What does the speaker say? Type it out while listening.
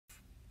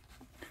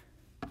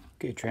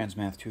Okay,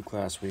 Transmath 2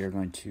 class, we are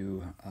going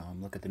to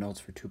look at the notes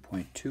for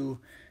 2.2.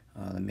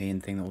 The main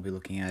thing that we'll be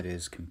looking at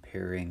is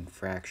comparing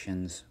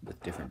fractions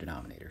with different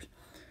denominators.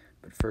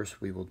 But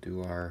first we will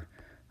do our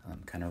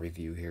kind of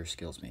review here,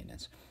 skills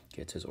maintenance.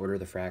 Okay, it says order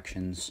the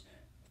fractions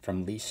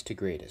from least to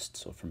greatest,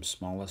 so from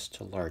smallest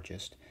to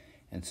largest.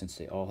 And since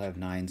they all have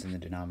 9s in the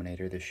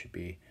denominator, this should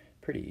be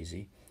pretty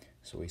easy.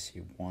 So we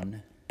see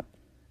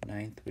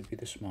 1/9 would be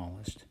the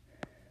smallest.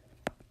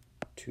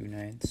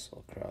 2/9,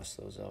 I'll cross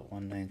those out.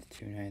 1/9,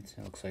 2/9.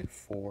 It looks like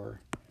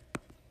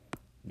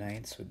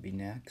 4/9 would be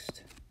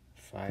next.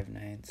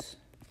 5/9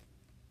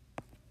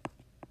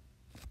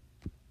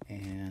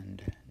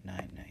 and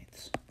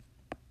 9/9.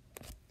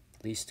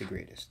 Least to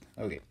greatest.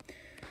 Okay,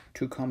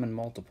 two common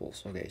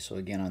multiples. Okay, so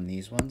again on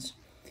these ones,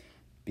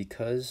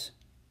 because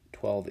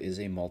 12 is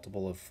a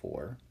multiple of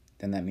 4,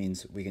 then that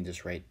means we can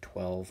just write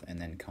 12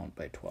 and then count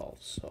by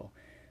 12. So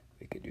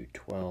we could do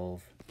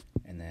 12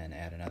 and then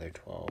add another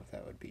 12,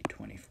 that would be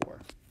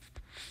 24.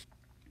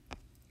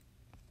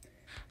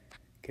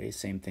 Okay,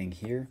 same thing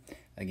here.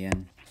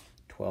 Again,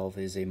 12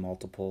 is a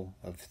multiple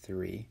of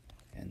 3,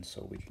 and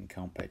so we can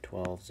count by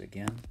 12s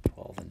again,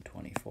 12 and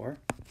 24.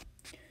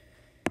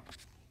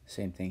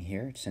 Same thing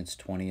here, since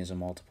 20 is a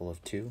multiple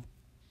of 2,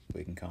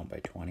 we can count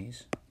by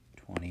 20s,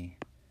 20,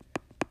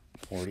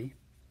 40.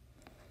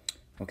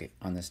 Okay,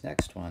 on this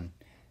next one,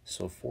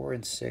 so 4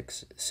 and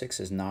 6, 6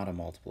 is not a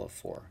multiple of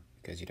 4,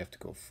 because you'd have to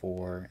go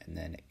 4 and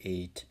then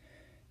 8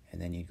 and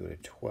then you go to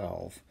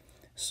 12.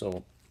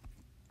 So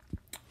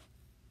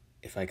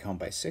if I count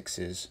by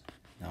 6s,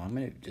 now I'm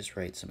going to just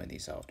write some of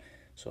these out.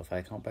 So if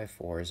I count by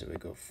 4s, it would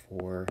go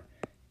 4,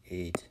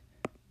 8,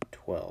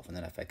 12. And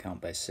then if I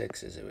count by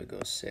 6s, it would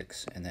go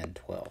 6 and then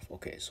 12.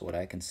 Okay, so what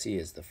I can see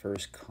is the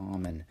first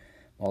common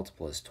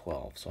multiple is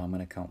 12. So I'm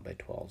going to count by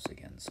 12s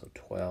again. So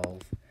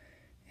 12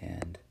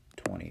 and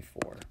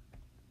 24.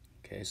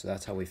 Okay, so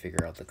that's how we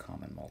figure out the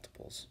common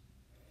multiples.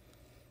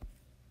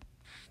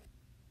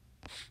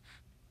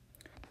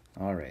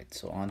 All right,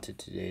 so on to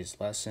today's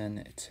lesson.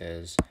 It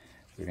says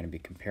we're going to be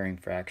comparing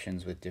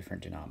fractions with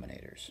different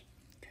denominators.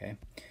 Okay,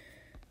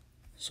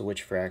 so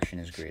which fraction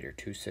is greater,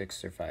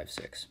 2/6 or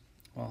 5/6?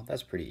 Well,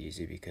 that's pretty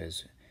easy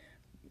because,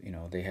 you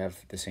know, they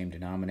have the same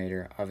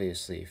denominator.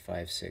 Obviously,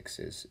 5/6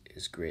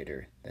 is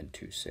greater than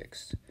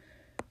 2/6,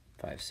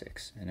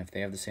 5/6. And if they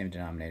have the same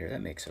denominator,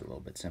 that makes it a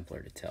little bit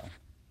simpler to tell.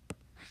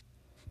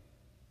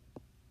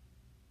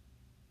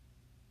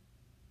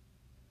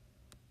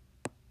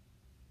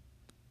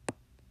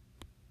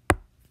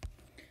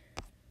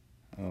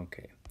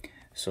 Okay,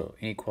 so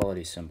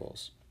inequality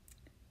symbols.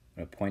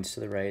 When it points to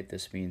the right,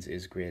 this means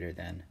is greater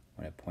than.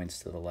 When it points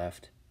to the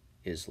left,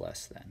 is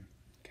less than.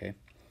 Okay,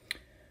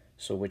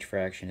 so which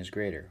fraction is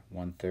greater,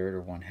 1/3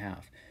 or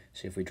 1/2?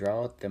 So if we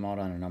draw them out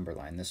on a number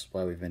line, this is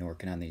why we've been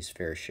working on these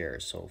fair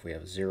shares. So if we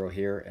have 0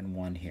 here and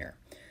 1 here,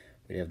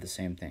 we have the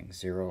same thing,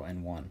 0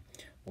 and 1.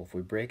 Well, if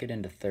we break it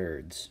into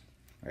thirds,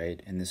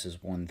 right, and this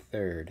is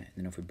 1/3, and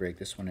then if we break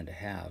this one into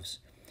halves,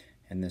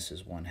 and this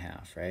is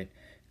 1/2, right?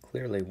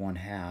 Clearly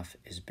 1/2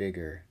 is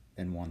bigger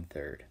than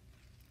 1/3.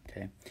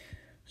 Okay,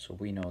 so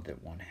we know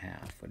that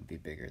 1/2 would be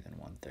bigger than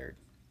 1/3.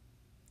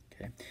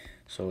 Okay,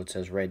 so it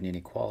says write an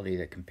inequality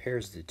that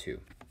compares the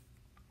two.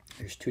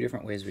 There's two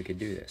different ways we could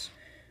do this.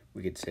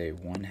 We could say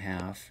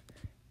 1/2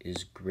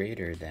 is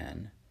greater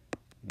than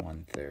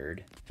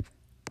 1/3,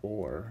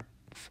 or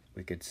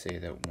we could say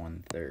that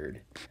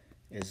 1/3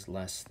 is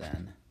less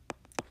than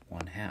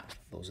 1/2.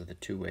 Those are the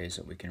two ways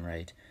that we can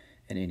write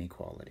an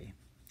inequality.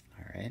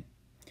 All right,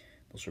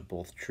 those are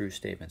both true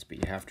statements, but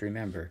you have to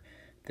remember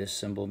this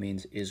symbol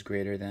means is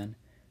greater than,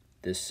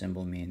 this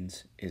symbol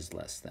means is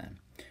less than.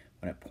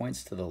 When it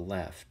points to the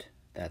left,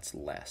 that's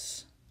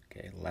less.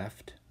 Okay,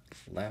 left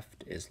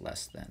is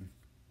less than.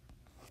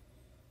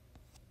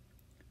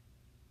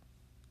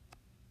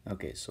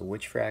 Okay, so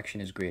which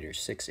fraction is greater,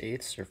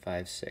 6/8 or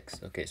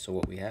 5/6? Okay, so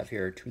what we have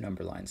here are two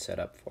number lines set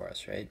up for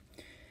us, right?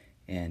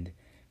 And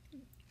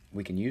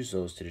we can use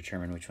those to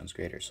determine which one's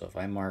greater. So if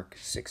I mark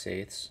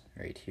 6/8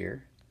 right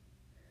here,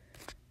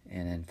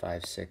 and then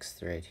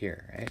 5/6 right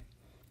here, right?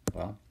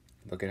 Well,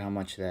 look at how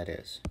much that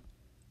is.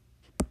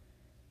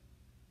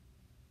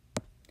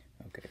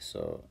 Okay,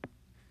 so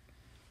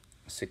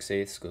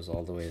 6/8 goes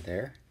all the way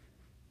there.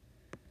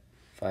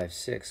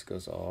 5/6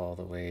 goes all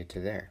the way to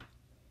there.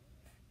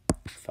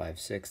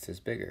 5/6 is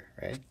bigger,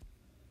 right?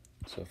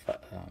 So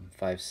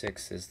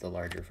 5/6 is the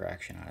larger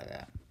fraction out of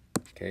that.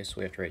 Okay, so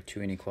we have to write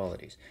two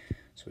inequalities.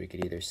 So we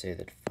could either say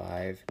that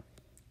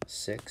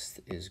 5/6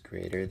 is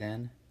greater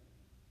than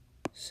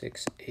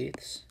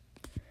 6/8,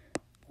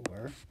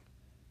 or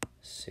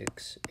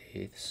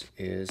 6/8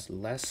 is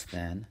less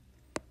than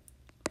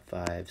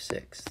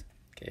 5/6.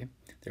 Okay,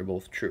 they're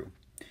both true.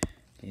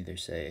 You can either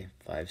say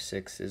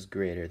 5/6 is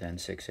greater than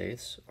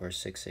 6/8, or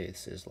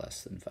 6/8 is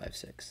less than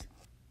 5/6.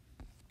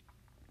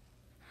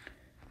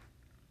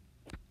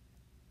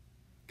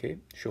 Okay,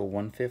 show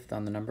 1/5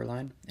 on the number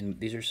line. And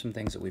these are some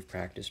things that we've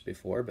practiced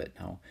before, but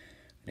now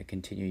I'm going to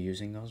continue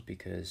using those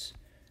because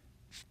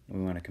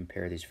we want to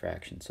compare these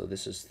fractions. So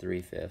this is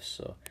 3/5,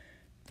 so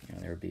you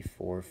know, there would be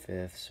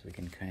 4/5. We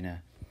can kind of,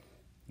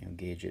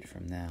 gauge it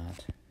from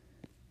that.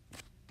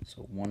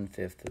 So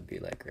 1/5 would be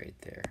like right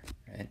there,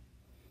 right?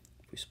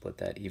 If we split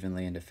that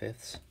evenly into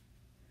fifths,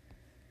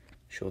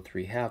 show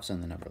 3/2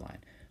 on the number line.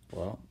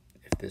 Well,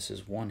 if this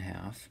is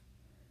 1/2,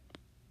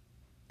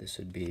 this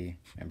would be,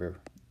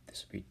 remember,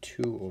 this would be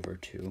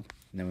 2/2.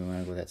 And then we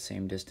want to go that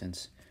same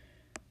distance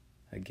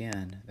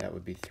again. That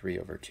would be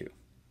 3/2.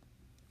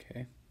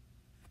 Okay.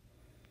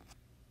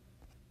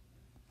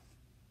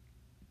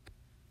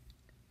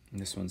 And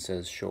this one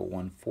says show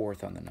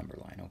 1/4 on the number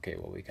line. Okay,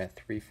 well, we got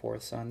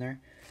 3/4 on there.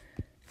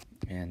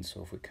 And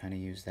so if we kind of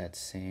use that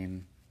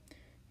same,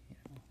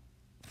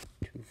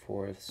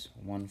 2/4,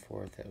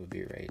 1/4, that would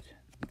be right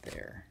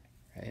there,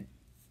 right?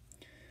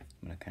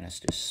 I'm going to kind of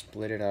just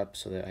split it up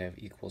so that I have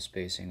equal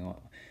spacing.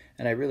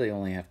 And I really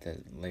only have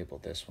to label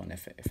this one.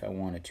 If I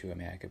wanted to, I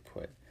mean, I could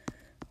put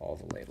all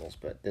the labels,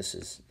 but this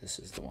is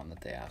the one that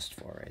they asked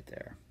for right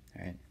there,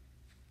 right?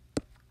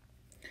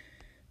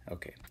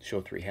 Okay,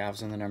 show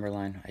 3/2 on the number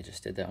line. I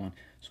just did that one.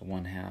 So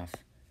 1/2,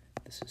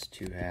 this is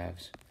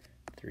 2/2,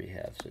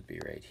 3/2 would be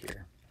right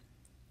here.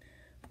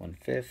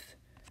 1/5,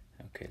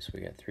 okay, so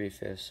we got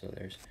 3/5, so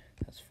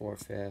that's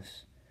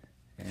 4/5,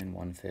 and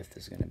 1/5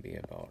 is going to be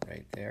about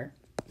right there.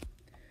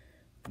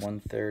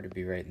 1/3 would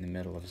be right in the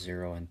middle of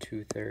 0 and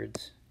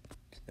 2/3,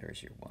 so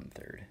there's your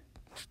 1/3.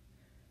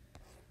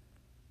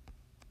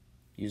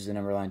 Use the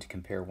number line to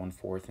compare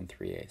 1/4 and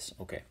 3/8.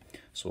 Okay,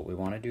 so what we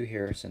want to do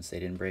here, since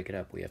they didn't break it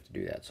up, we have to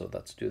do that. So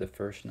let's do the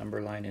first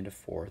number line into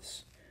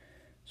fourths.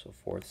 So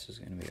fourths is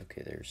going to be,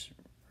 okay,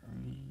 let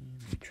me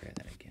try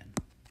that again.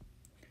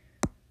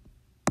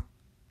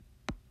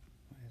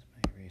 Why is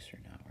my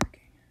eraser not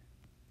working?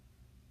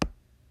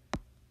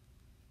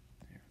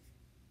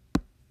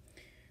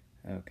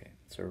 There. Okay,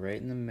 so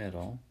right in the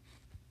middle.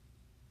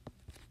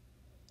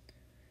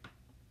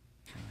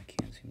 Oh, I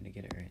can't seem to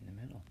get it right in the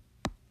middle.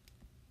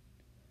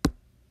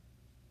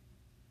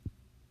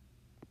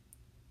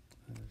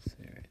 Let's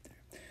see right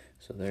there.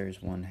 So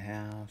there's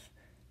 1/2.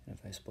 And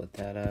if I split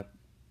that up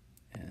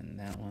and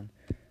that one,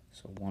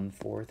 so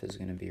 1/4 is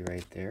going to be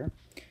right there.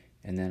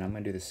 And then I'm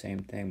going to do the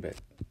same thing,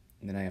 but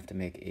then I have to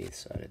make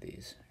eighths out of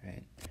these,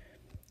 right?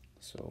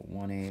 So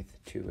 1/8,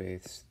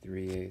 2/8,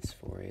 3/8,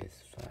 4/8,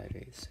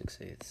 5/8,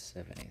 6/8,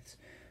 7/8.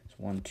 So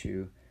 1,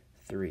 2,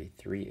 3.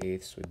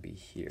 3/8 would be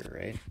here,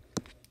 right?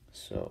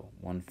 So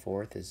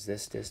 1/4 is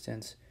this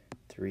distance,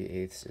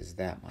 3/8 is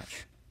that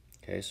much.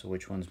 Okay, so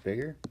which one's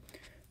bigger?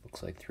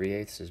 Looks like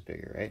 3/8 is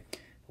bigger, right?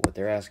 But what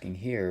they're asking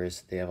here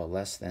is they have a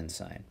less than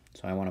sign.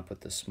 So I want to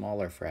put the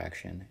smaller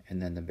fraction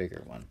and then the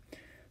bigger one.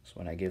 So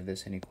when I give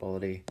this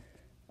inequality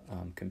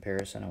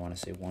comparison, I want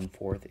to say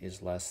 1/4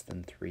 is less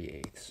than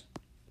 3/8.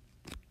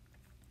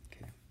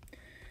 Okay.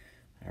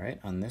 All right,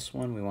 on this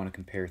one, we want to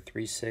compare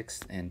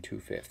 3/6 and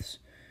 2/5.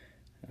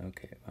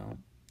 Okay, well,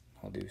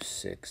 I'll do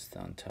 6th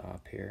on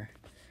top here.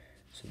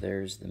 So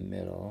there's the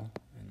middle,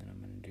 and then I'm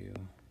going to do,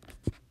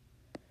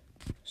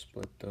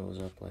 split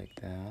those up like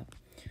that.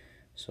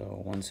 So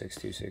 1, 6,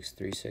 2, 6,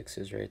 3, 6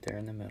 is right there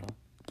in the middle.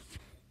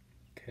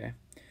 Okay,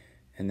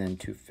 and then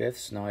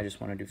 2/5. Now I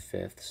just want to do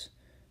fifths.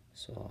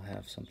 So I'll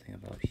have something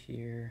about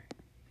here,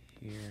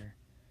 here,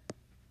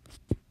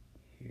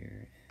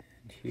 here,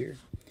 and here.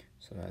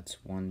 So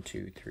that's 1,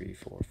 2, 3,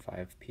 4,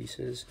 5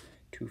 pieces.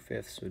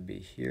 2/5 would be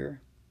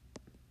here.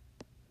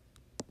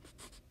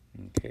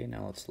 Okay,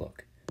 now let's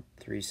look.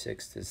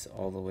 3/6 is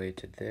all the way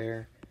to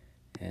there,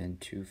 and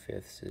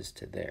 2/5 is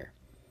to there.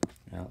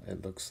 Now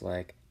it looks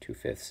like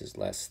 2/5 is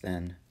less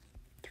than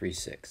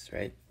 3/6,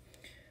 right?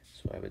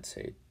 So I would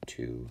say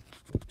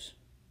 2/5.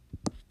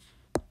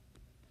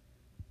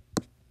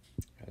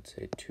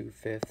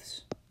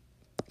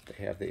 They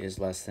have the is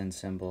less than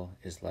symbol,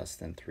 is less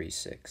than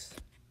 3/6.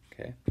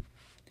 Okay.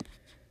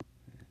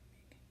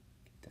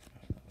 Get that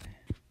out of the way.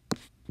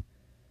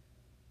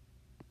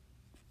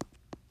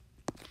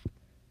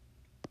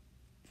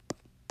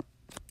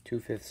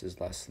 2/5 is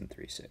less than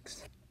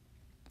 3/6.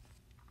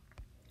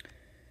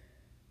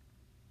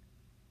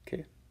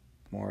 Okay,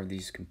 more of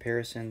these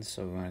comparisons.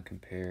 So we want to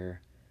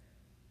compare,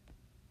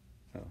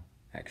 oh,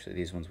 actually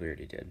these ones we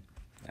already did.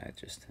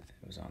 It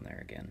was on there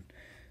again.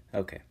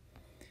 Okay.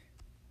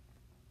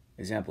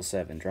 Example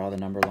 7, draw the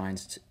number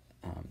lines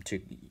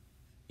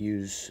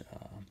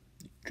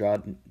draw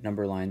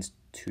number lines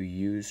to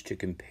use to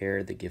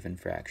compare the given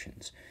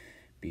fractions.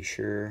 Be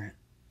sure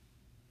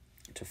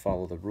to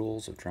follow the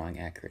rules of drawing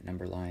accurate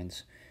number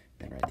lines,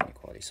 and then write the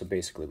inequality. So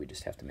basically we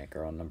just have to make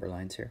our own number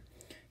lines here.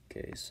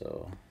 Okay,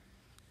 so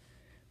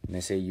when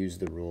they say use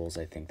the rules,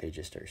 I think they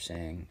just are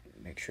saying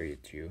make sure you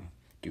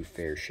do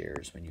fair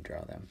shares when you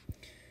draw them.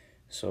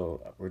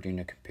 So we're going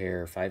to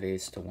compare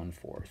 5/8 to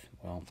 1/4.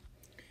 Well,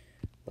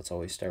 let's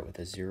always start with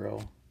a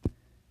 0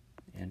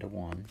 and a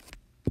 1.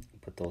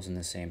 Put those in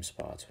the same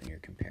spots when you're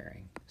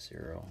comparing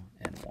 0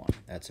 and 1.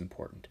 That's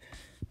important.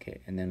 Okay,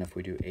 and then if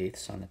we do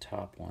eighths on the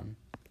top one,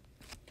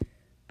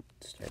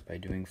 start by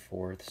doing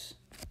fourths,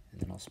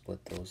 and then I'll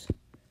split those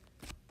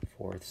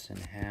fourths in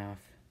half.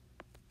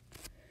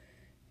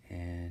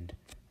 And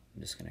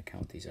I'm just going to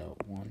count these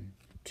out. 1,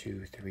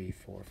 2, 3,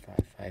 4, 5.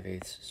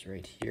 5/8 is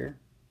right here.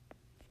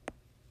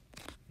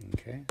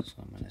 Okay, so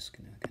I'm just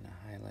gonna kind of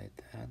highlight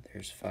that.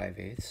 There's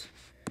 5/8.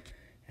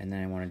 And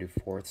then I want to do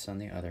fourths on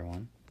the other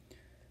one.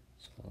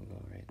 So I'll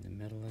go right in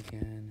the middle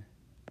again.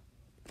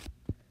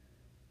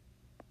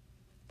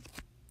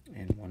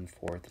 And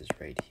 1/4 is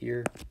right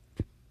here.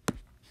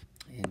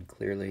 And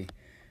clearly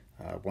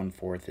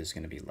 1/4 is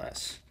going to be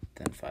less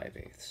than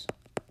 5/8.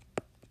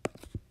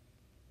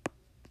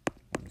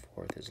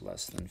 1/4 is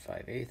less than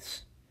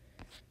 5/8.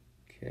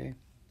 Okay.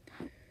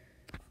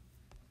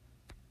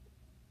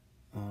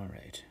 All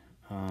right.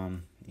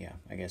 Yeah,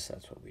 I guess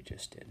that's what we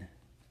just did.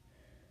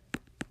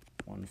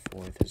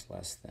 1/4 is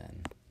less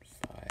than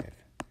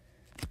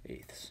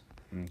 5/8.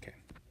 Okay.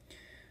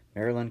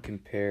 Marilyn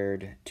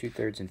compared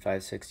 2/3 and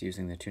 5/6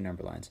 using the two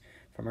number lines.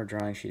 From her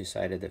drawing, she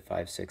decided that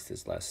 5/6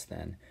 is less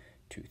than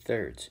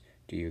 2/3.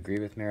 Do you agree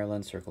with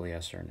Marilyn? Circle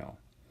yes or no.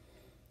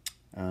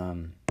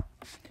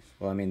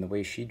 Well, I mean, the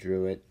way she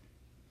drew it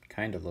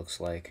kind of looks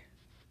like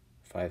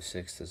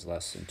 5/6 is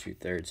less than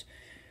 2/3.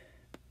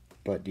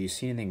 But do you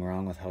see anything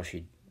wrong with how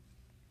she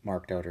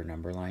marked out her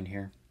number line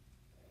here?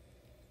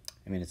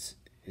 I mean, does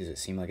it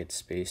seem like it's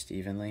spaced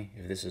evenly?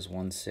 If this is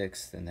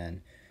 1/6 and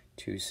then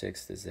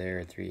 2/6 is there,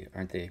 and 3,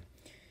 aren't they?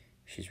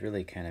 She's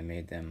really kind of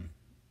made them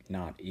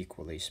not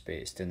equally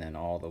spaced, and then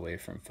all the way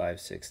from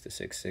 5/6 to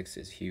 6/6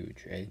 is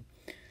huge, right?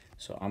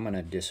 So I'm going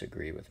to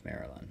disagree with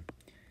Marilyn.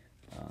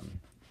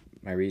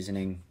 My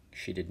reasoning,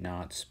 she did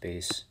not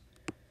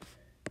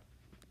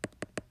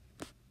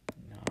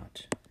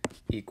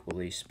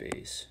equally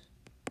space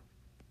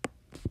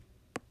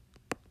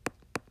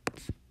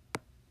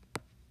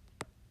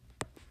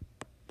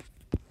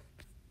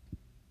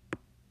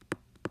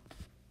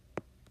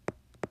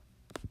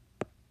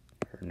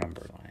her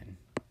number line.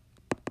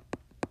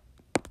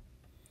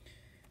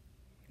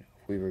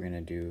 If we were going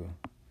to do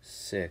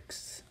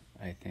 6,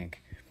 I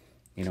think,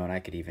 and I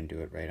could even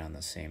do it right on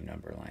the same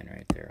number line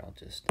right there.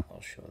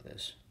 I'll show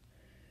this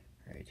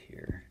right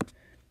here.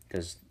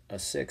 Because a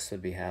 6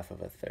 would be half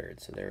of a third,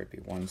 so there would be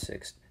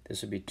 1/6.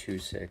 This would be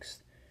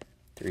 2/6,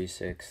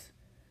 3/6,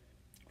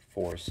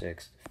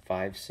 4/6,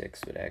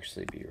 5/6 would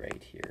actually be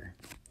right here.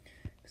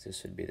 Because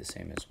this would be the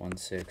same as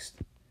 1/6.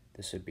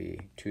 This would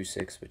be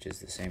 2/6, which is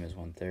the same as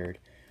 1/3.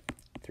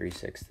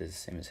 3/6 is the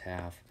same as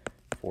half.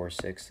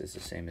 4/6 is the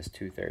same as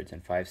 2/3,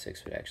 and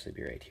 5/6 would actually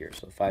be right here.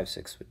 So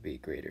 5/6 would be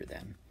greater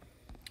than.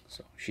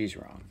 So she's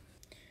wrong.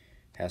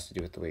 It has to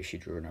do with the way she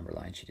drew her number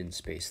line. She didn't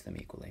space them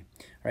equally.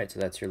 All right, so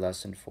that's your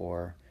lesson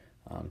for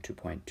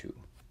 2.2.